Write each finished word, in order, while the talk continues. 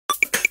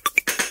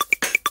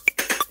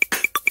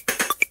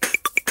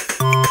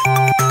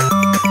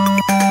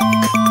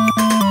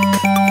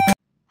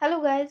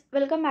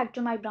welcome back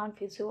to my brown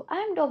physio. I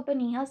am Dr.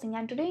 Neha Singh,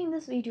 and today in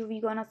this video we're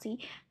gonna see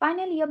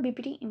final year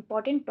BPT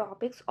important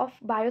topics of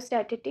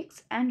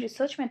biostatistics and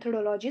research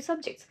methodology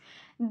subjects.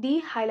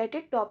 The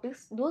highlighted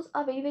topics, those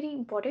are very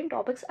important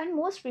topics and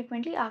most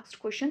frequently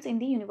asked questions in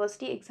the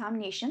university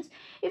examinations.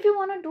 If you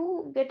wanna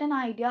get an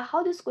idea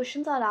how these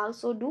questions are asked,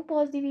 so do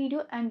pause the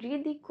video and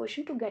read the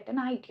question to get an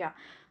idea.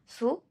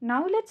 So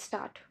now let's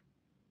start.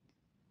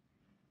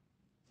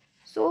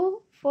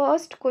 So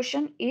first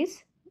question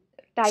is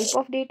type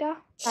of data,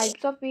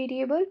 types of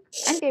variable,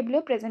 and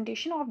tabular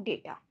presentation of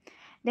data.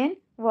 Then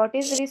what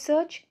is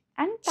research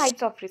and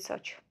types of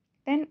research.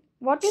 Then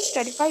what is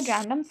stratified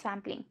random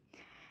sampling.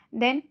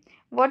 Then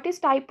what is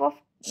type of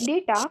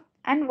data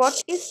and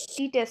what is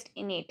t-test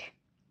in it.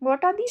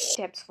 What are the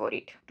steps for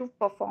it to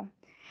perform.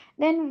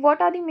 Then what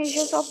are the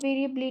measures of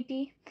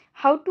variability,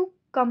 how to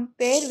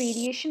compare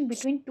variation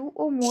between two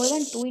or more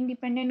than two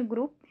independent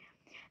group.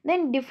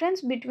 Then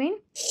difference between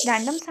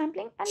random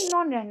sampling and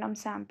non-random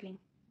sampling.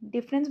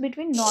 Difference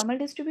between normal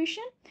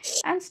distribution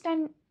and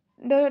standard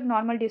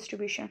normal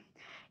distribution.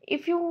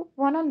 If you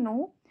want to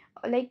know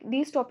like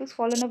these topics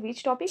fall under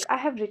which topic, I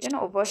have written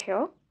over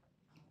here.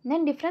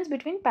 Then difference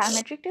between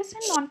parametric test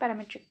and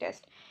non-parametric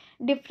test.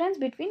 Difference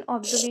between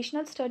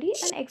observational study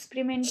and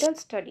experimental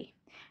study.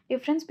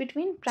 Difference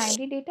between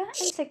primary data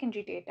and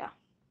secondary data.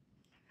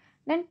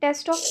 Then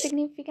test of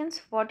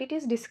significance, what it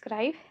is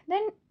described.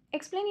 Then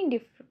explain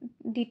in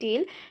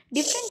detail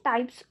different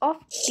types of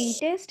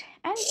t-test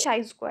and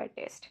chi-square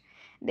test.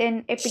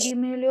 Then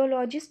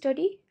epidemiology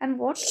study and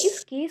what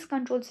is case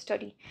control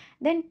study.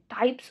 Then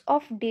types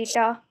of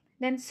data.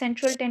 Then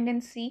central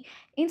tendency.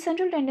 In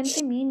central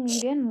tendency, mean,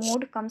 median,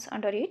 mode comes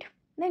under it.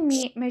 Then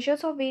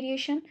measures of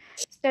variation,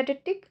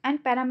 statistic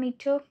and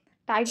parameter,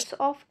 types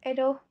of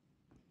error.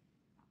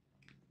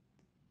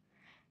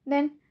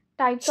 Then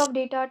types of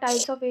data,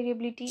 types of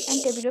variability,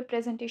 and tabular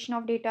presentation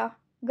of data,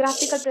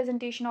 graphical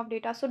presentation of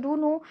data. So do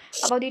know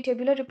about the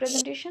tabular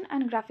representation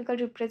and graphical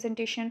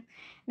representation.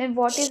 Then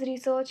what is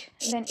research,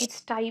 then its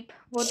type,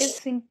 what is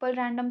simple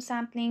random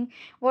sampling,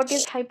 what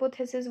is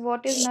hypothesis,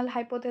 what is null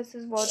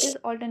hypothesis, what is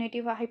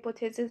alternative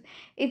hypothesis,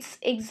 its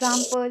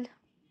example.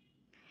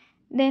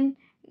 Then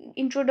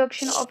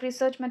introduction of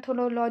research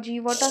methodology,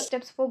 what are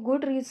steps for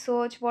good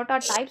research, what are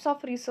types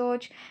of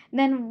research.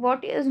 Then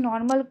what is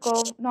normal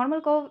curve, normal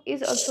curve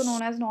is also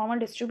known as normal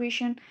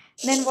distribution.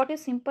 Then what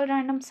is simple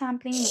random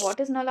sampling, what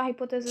is null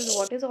hypothesis,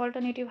 what is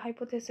alternative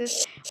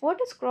hypothesis, what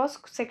is cross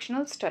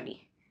sectional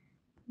study.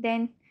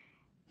 Then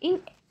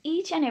in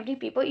each and every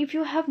paper, if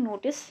you have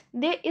noticed,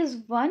 there is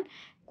one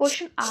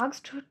question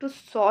asked to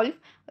solve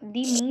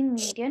the mean,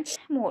 median,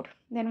 mode.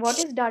 Then what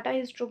is data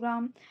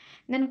histogram.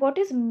 Then what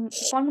is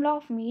formula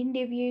of mean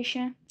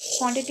deviation,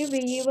 quantitative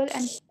variable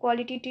and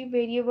qualitative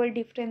variable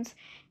difference.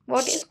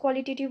 What is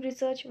qualitative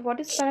research, what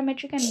is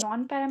parametric and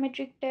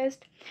non-parametric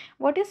test,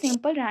 what is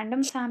simple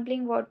random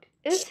sampling, what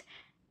is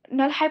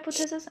null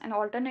hypothesis and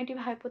alternative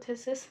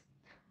hypothesis.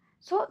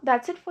 So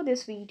that's it for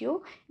this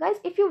video, guys.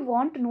 If you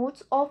want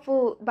notes of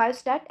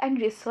biostat and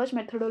research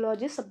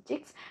methodology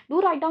subjects, do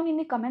write down in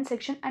the comment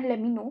section and let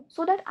me know,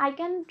 so that I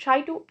can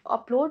try to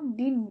upload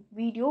the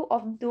video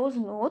of those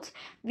notes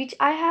which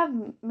I have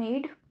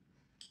made.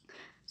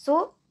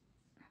 So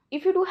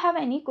if you do have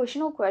any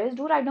question or queries,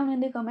 do write down in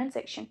the comment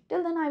section.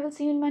 Till then, I will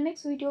see you in my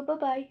next video.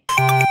 Bye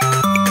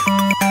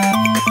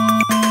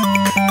bye.